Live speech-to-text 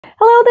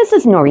Hello, this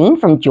is Noreen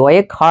from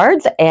Joya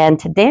Cards, and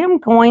today I'm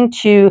going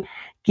to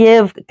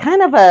give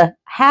kind of a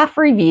half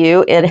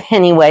review,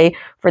 anyway,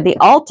 for the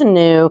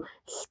Altenew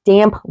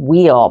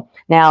Stampwheel.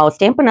 Now,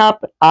 Stampin'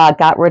 Up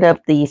got rid of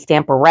the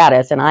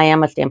Stamparatus, and I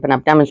am a Stampin'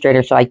 Up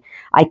demonstrator, so I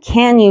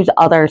can use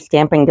other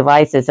stamping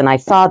devices, and I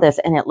saw this,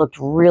 and it looked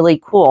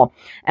really cool.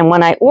 And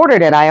when I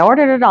ordered it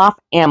off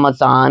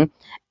Amazon,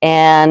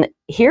 and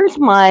here's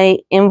my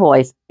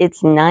invoice.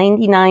 It's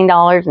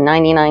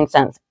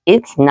 $99.99.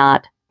 It's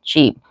not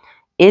cheap.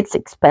 It's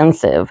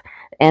expensive,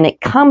 and it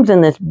comes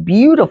in this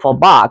beautiful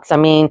box. I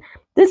mean,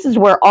 this is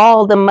where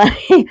all the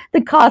money,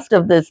 the cost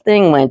of this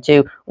thing went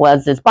to,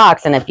 was this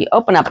box. And if you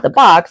open up the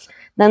box,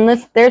 then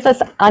there's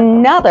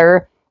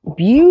another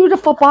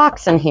beautiful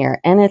box in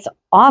here, and it's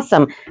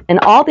awesome. And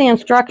all the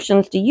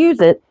instructions to use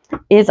it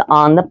is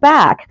on the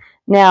back.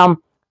 Now,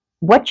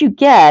 what you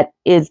get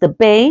is the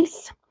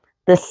base,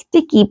 the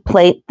sticky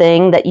plate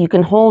thing that you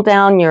can hold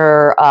down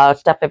your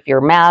stuff if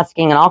you're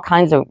masking, and all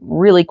kinds of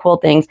really cool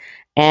things,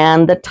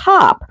 and the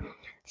top.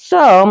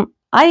 So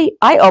I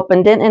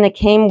opened it, and it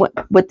came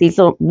with these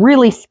little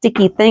really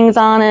sticky things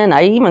on it, and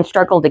I even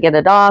struggled to get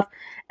it off.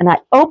 And I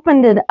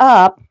opened it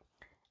up,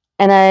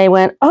 and I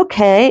went,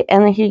 okay,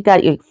 and then you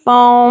got your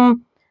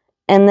foam,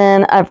 and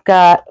then I've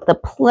got the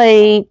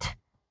plate,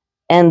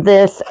 and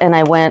this, and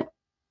I went,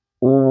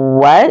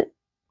 what?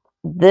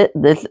 This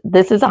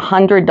is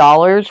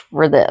 $100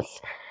 for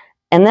this.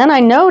 And then I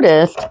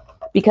noticed,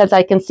 because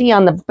I can see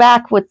on the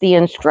back with the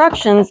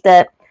instructions,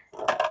 that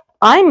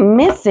I'm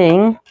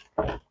missing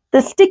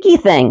the sticky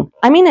thing.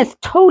 I mean, it's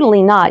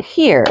totally not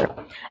here.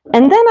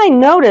 And then I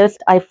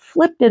noticed, I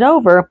flipped it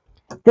over,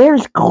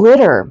 there's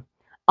glitter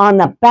on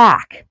the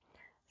back.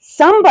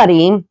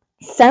 Somebody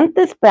sent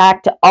this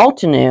back to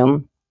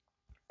Altenew,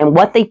 and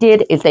what they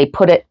did is they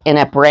put it in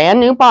a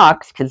brand new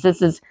box, because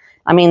this is,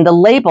 I mean, the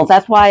labels,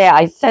 that's why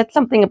I said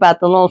something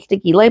about the little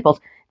sticky labels.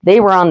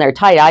 They were on there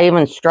tight. I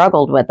even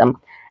struggled with them.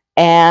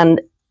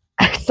 And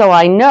so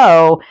I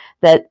know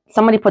that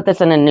somebody put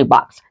this in a new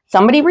box.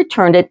 Somebody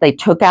returned it. They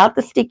took out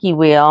the sticky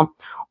wheel,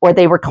 or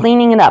they were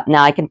cleaning it up.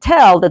 Now, I can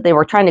tell that they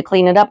were trying to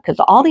clean it up because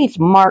all these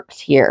marks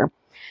here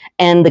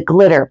and the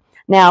glitter.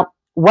 Now,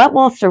 what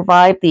will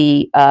survive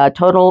the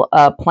total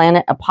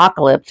planet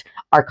apocalypse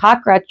are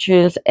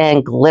cockroaches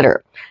and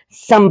glitter.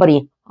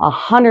 Somebody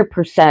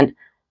 100%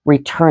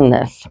 return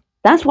this.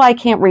 That's why I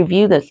can't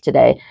review this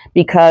today,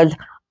 because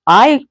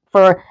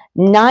for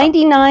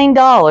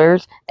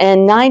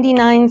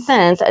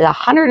 $99.99,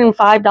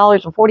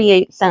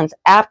 $105.48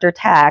 after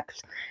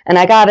tax, and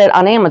I got it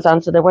on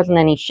Amazon, so there wasn't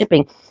any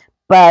shipping,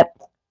 but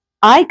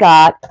I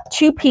got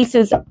 2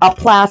 pieces of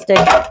plastic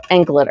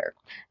and glitter.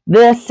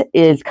 This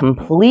is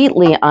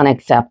completely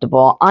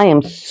unacceptable. I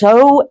am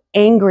so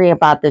angry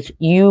about this,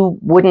 you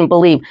wouldn't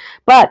believe.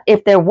 But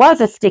if there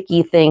was a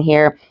sticky thing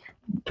here,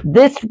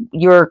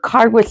 your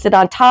card would sit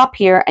on top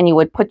here, and you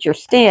would put your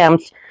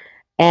stamps,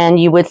 and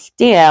you would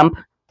stamp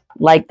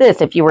like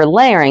this if you were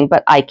layering.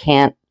 But I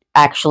can't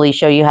actually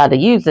show you how to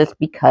use this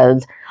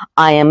because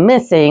I am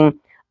missing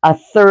a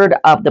third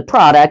of the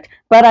product,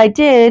 but I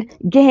did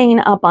gain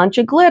a bunch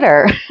of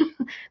glitter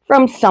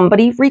from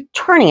somebody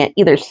returning it,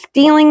 either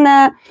stealing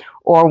that,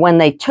 or when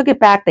they took it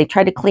back, they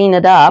tried to clean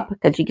it up,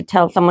 because you could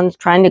tell someone's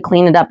trying to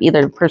clean it up,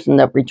 either the person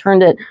that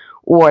returned it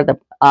or the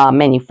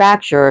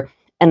manufacturer,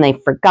 and they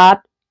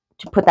forgot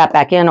to put that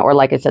back in, or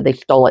like I said, they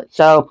stole it.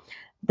 So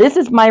this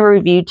is my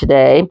review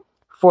today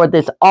for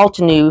this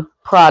Altenew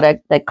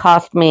product that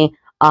cost me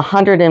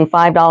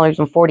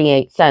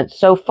 $105.48.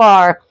 So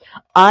far,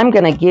 I'm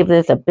going to give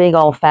this a big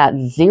old fat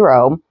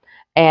 0.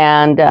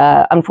 And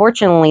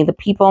unfortunately, the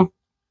people,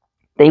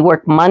 they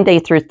work Monday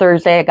through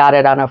Thursday. I got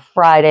it on a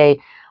Friday.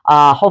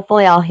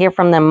 Hopefully, I'll hear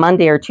from them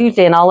Monday or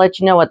Tuesday, and I'll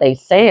let you know what they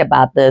say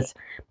about this.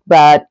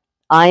 But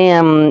I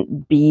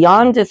am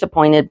beyond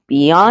disappointed,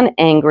 beyond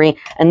angry,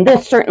 and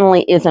this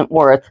certainly isn't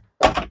worth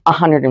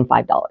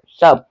 $105.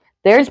 So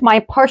there's my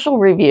partial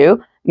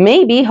review.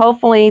 Maybe,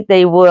 hopefully,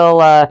 they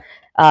will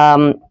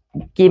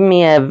give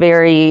me a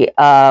very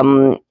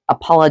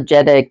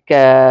apologetic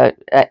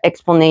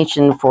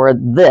explanation for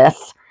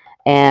this,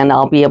 and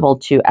I'll be able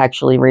to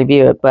actually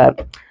review it.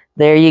 But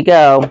there you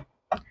go.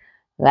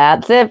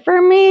 That's it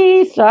for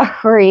me.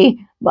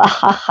 Sorry.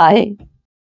 Bye.